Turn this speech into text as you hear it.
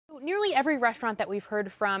Nearly every restaurant that we've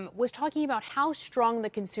heard from was talking about how strong the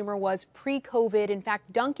consumer was pre-COVID. In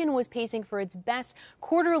fact, Dunkin was pacing for its best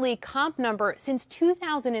quarterly comp number since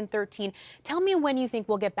 2013. Tell me when you think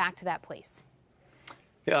we'll get back to that place.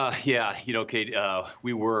 Yeah, Kate,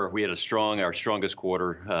 we had our strongest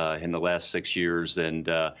quarter in the last 6 years. And,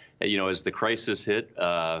 as the crisis hit,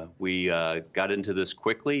 we got into this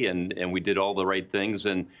quickly and we did all the right things.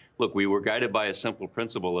 And look, we were guided by a simple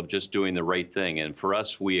principle of just doing the right thing. And for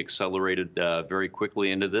us, we accelerated very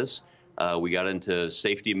quickly into this. We got into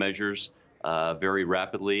safety measures very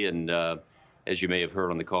rapidly. And as you may have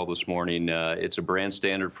heard on the call this morning, it's a brand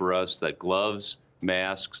standard for us that gloves,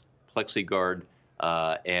 masks, PlexiGuard,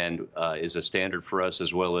 and is a standard for us,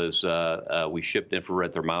 as well as we shipped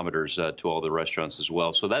infrared thermometers to all the restaurants as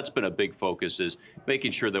well. So that's been a big focus, is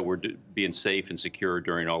making sure that we're being safe and secure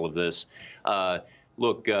during all of this.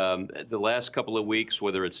 Look, the last couple of weeks,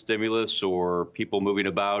 whether it's stimulus or people moving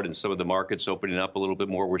about and some of the markets opening up a little bit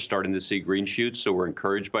more, we're starting to see green shoots. So we're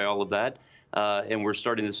encouraged by all of that. And we're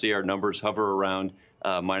starting to see our numbers hover around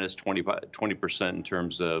minus 20% in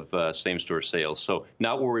terms of same-store sales. So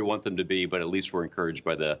not where we want them to be, but at least we're encouraged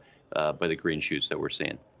by the green shoots that we're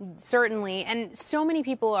seeing. Certainly. And so many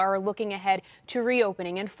people are looking ahead to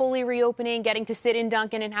reopening and fully reopening, getting to sit in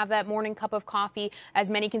Dunkin' and have that morning cup of coffee, as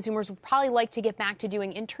many consumers would probably like to get back to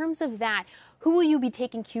doing. In terms of that, who will you be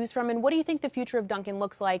taking cues from, and what do you think the future of Dunkin'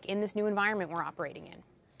 looks like in this new environment we're operating in?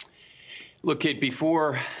 Look, Kate,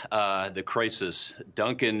 before the crisis,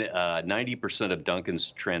 Dunkin', 90% of Dunkin's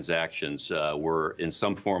transactions were in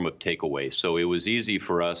some form of takeaway. So it was easier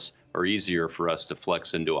for us to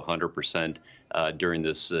flex into 100% during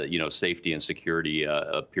this, safety and security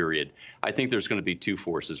period. I think there's going to be two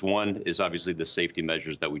forces. One is obviously the safety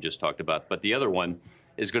measures that we just talked about, but the other one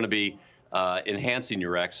is going to be enhancing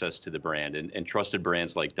your access to the brand and trusted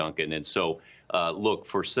brands like Dunkin'. And so, look,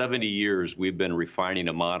 for 70 years, we've been refining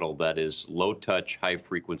a model that is low touch, high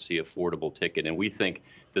frequency, affordable ticket. And we think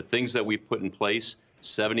the things that we've put in place,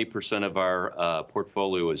 70% of our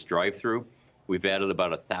portfolio is drive-through. We've added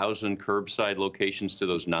about 1,000 curbside locations to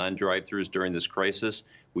those non-drive-throughs during this crisis.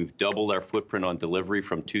 We've doubled our footprint on delivery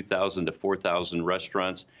from 2,000 to 4,000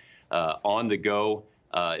 restaurants. On the go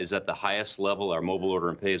is at the highest level. Our mobile order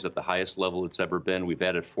and pay is at the highest level it's ever been. We've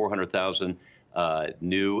added 400,000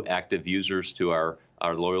 new active users to our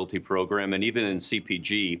loyalty program. And even in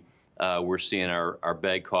CPG, we're seeing our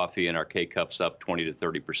bag coffee and our K-Cups up 20 to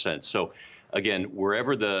 30%. So again,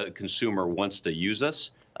 wherever the consumer wants to use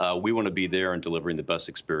us, we want to be there and delivering the best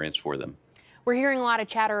experience for them. We're hearing a lot of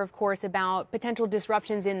chatter, of course, about potential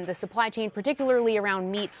disruptions in the supply chain, particularly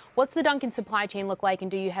around meat. What's the Dunkin' supply chain look like,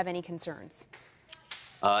 and do you have any concerns?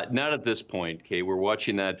 Not at this point, Kay. We're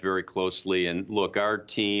watching that very closely. And look, our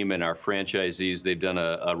team and our franchisees, they've done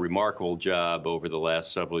a remarkable job over the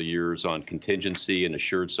last several years on contingency and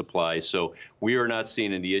assured supply. So we are not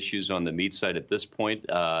seeing any issues on the meat side at this point,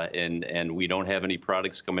 and we don't have any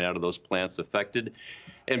products coming out of those plants affected.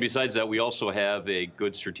 And besides that, we also have a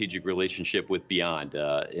good strategic relationship with Beyond.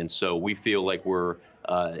 And so we feel like we're,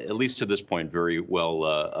 at least to this point, very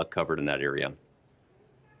well covered in that area.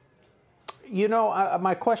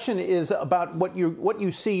 My question is about what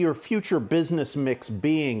you see your future business mix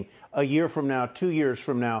being a year from now, 2 years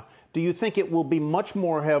from now. Do you think it will be much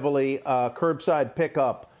more heavily curbside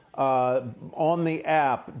pickup on the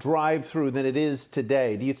app, drive-through than it is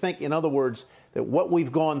today? Do you think, in other words, that what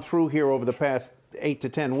we've gone through here over the past 8 to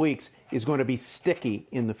 10 weeks is going to be sticky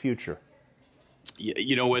in the future?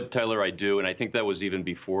 You know what, Tyler, I do. And I think that was even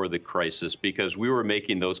before the crisis, because we were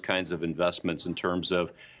making those kinds of investments in terms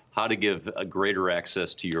of how to give a greater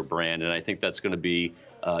access to your brand. And I think that's going to be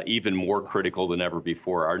even more critical than ever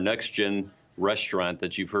before. Our next gen restaurant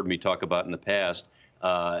that you've heard me talk about in the past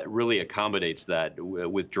really accommodates that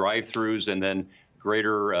with drive-throughs and then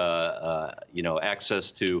greater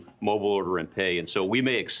access to mobile order and pay. And so we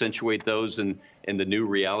may accentuate those in the new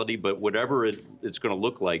reality, but whatever it's going to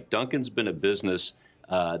look like, Dunkin's been a business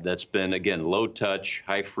that's been, again, low touch,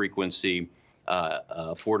 high frequency,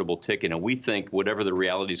 affordable ticket. And we think whatever the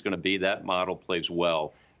reality is going to be, that model plays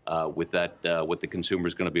well with that, what the consumer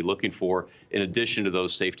is going to be looking for, in addition to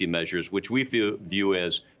those safety measures, which we view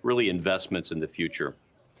as really investments in the future.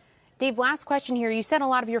 Dave, last question here. You said a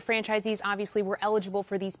lot of your franchisees obviously were eligible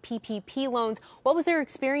for these PPP loans. What was their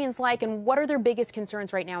experience like, and what are their biggest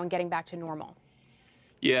concerns right now in getting back to normal?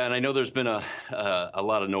 Yeah, and I know there's been a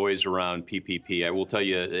lot of noise around PPP. I will tell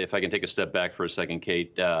you, if I can take a step back for a second,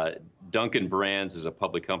 Kate, Dunkin' Brands is a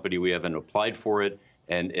public company. We haven't applied for it,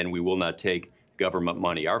 and we will not take government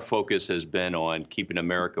money. Our focus has been on keeping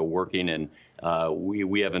America working, and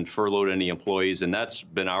we haven't furloughed any employees, and that's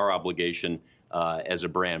been our obligation as a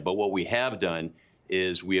brand. But what we have done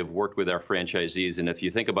is we have worked with our franchisees. And if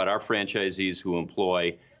you think about our franchisees who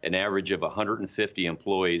employ an average of 150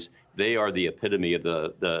 employees, they are the epitome of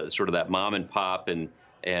the sort of that mom and pop and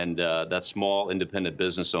that small independent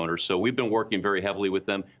business owner. So we've been working very heavily with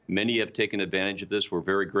them. Many have taken advantage of this. We're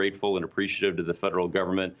very grateful and appreciative to the federal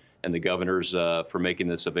government and the governors for making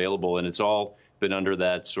this available. And it's all been under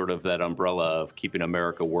that sort of that umbrella of keeping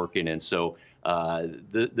America working. And so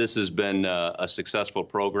this has been a successful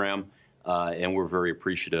program. And we're very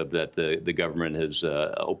appreciative that the government has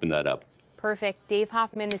opened that up. Perfect. Dave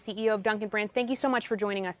Hoffman, the CEO of Dunkin' Brands, thank you so much for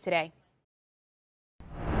joining us today.